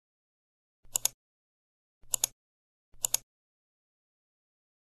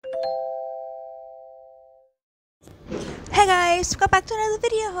Hey guys, welcome back to another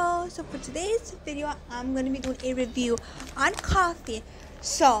video. So for today's video, I'm going to be doing a review on coffee.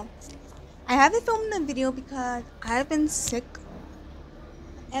 So, I haven't filmed the video because I've been sick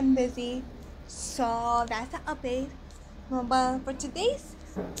and busy. So, that's the update. But for today's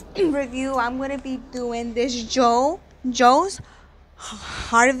review, I'm going to be doing this Joe's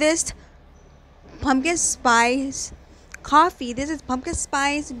Harvest Pumpkin Spice Coffee. This is pumpkin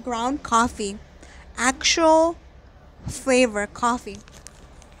spice ground coffee. Actual flavor coffee.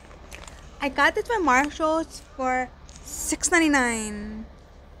 I got this from Marshalls for $6.99.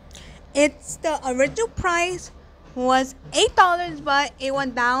 It's the original price was $8, but it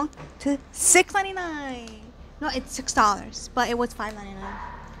went down to $6.99. No, it's $6, but it was $5.99.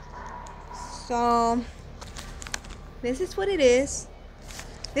 So this is what it is.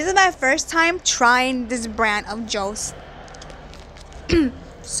 This is my first time trying this brand of Joe's.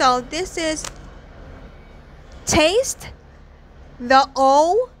 So this is Taste the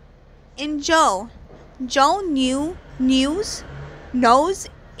O in Joe. Joe knows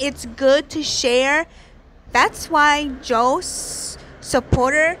it's good to share. That's why Joe's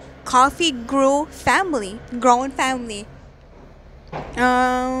supporter coffee growing family.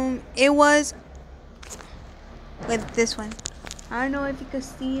 It was with this one. I don't know if you could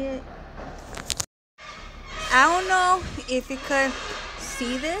see it. I don't know if you could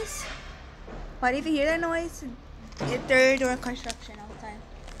see this. But if you hear that noise, they're doing construction outside.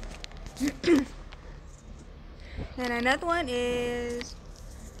 And another one is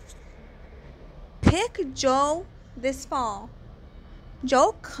Pick Joe this fall.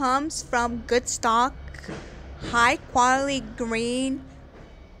 Joe comes from good stock, high quality green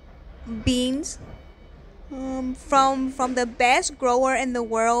beans from the best grower in the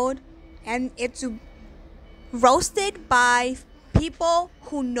world, and it's roasted by people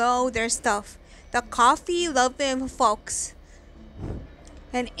who know their stuff. The coffee loving folks.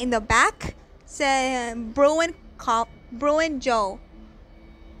 And in the back says Brewing Joe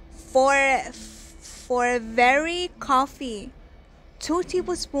for very coffee. 2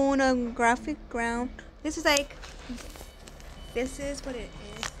 tablespoons of graphic ground. This is what it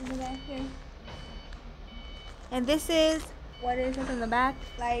is in the back here. And this is what it is in the back,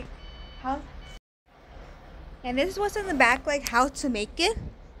 like how. And this is what's in the back, like how to make it.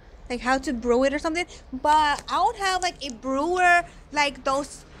 Like how to brew it or something. But I don't have like a brewer, like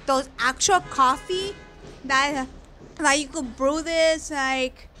those actual coffee that like you could brew this,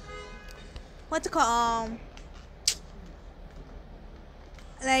 like what's it called,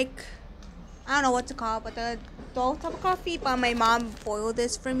 like I don't know what to call, but those type of coffee. But my mom boiled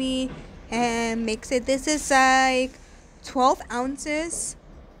this for me and makes it. This is like 12 ounces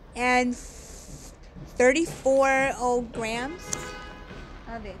and 34 grams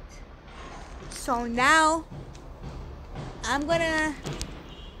of it. So now I'm gonna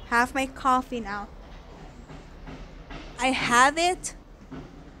have my coffee now. I have it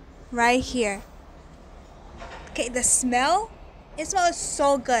right here. Okay, the smell, it smells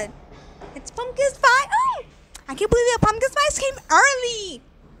so good. It's pumpkin spice. Oh, I can't believe the pumpkin spice came early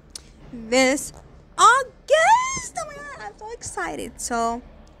this August. Oh my god, I'm so excited. So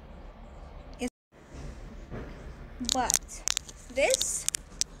but this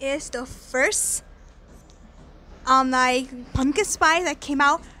is the first like pumpkin spice that came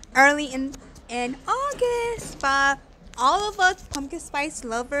out early in August. But all of us pumpkin spice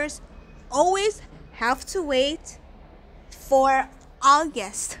lovers always have to wait for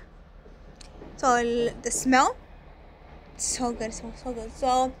August. So the smell, so good, so good.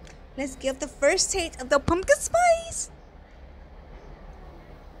 So let's give the first taste of the pumpkin spice.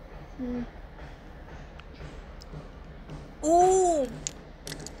 Ooh,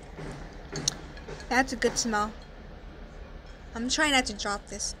 that's a good smell. I'm trying not to drop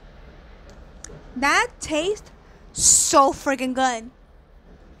this. That tastes so freaking good.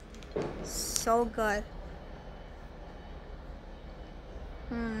 So good.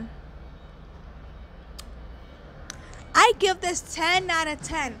 I give this 10 out of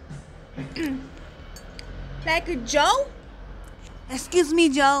 10. Like Joe, excuse me,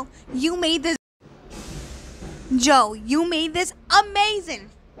 Joe, you made this. Joe, you made this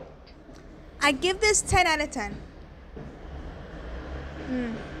amazing. I give this 10 out of 10.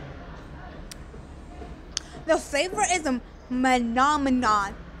 The flavor is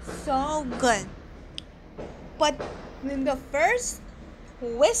phenomenal. So good. But in the first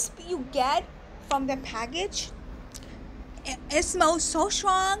wisp you get from the package, it smells so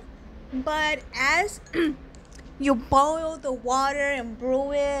strong. But as you boil the water and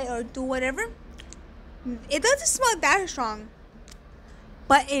brew it or do whatever, it doesn't smell that strong.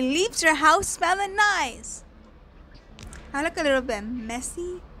 But it leaves your house smelling nice. I look a little bit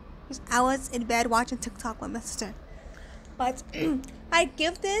messy because I was in bed watching TikTok with my sister. But I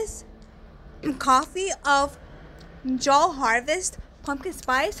give this coffee of Joe Harvest pumpkin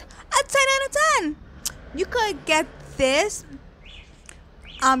spice a 10 out of 10. You could get this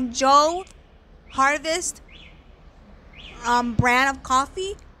Joe Harvest brand of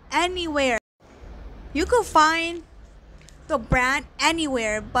coffee anywhere. You could find the brand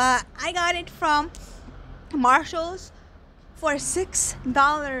anywhere, but I got it from Marshall's for $6.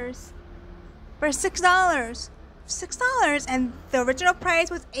 For $6, and the original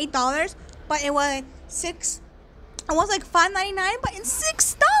price was $8, but it was like $5.99, but it's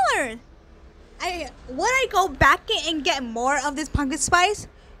 $6. Would I go back and get more of this pumpkin spice?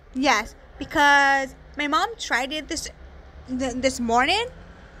 Yes, because my mom tried it this morning,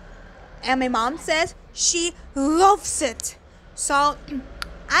 and my mom says she loves it. So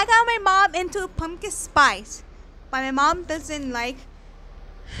I got my mom into pumpkin spice, but my mom doesn't like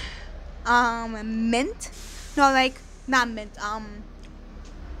mint. No, like not mint.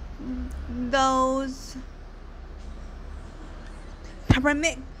 Those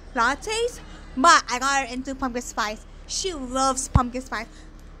peppermint lattes. But I got her into pumpkin spice. She loves pumpkin spice.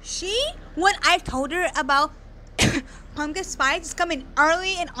 When I told her about pumpkin spice is coming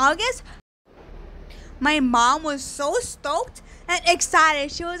early in August, my mom was so stoked and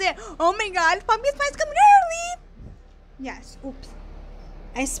excited. She was like, "Oh my God, pumpkin spice coming early!" Yes. Oops,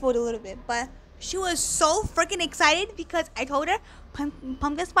 I spoiled a little bit, but she was so freaking excited because I told her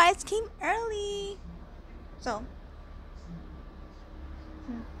pumpkin spice came early. So.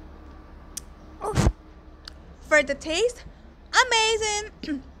 Oof. For the taste,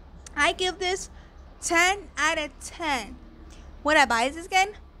 amazing. I give this 10 out of 10. Would I buy this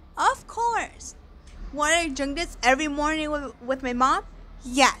again? Of course. Would I drink this every morning with my mom?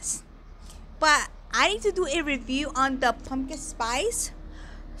 Yes. But I need to do a review on the pumpkin spice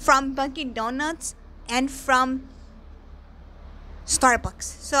from Dunkin' Donuts and from Starbucks.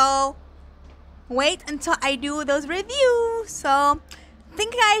 So wait until I do those reviews. So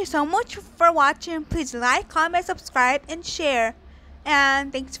thank you guys so much for watching. Please like, comment, subscribe, and share.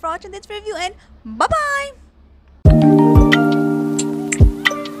 And thanks for watching this review, and bye-bye.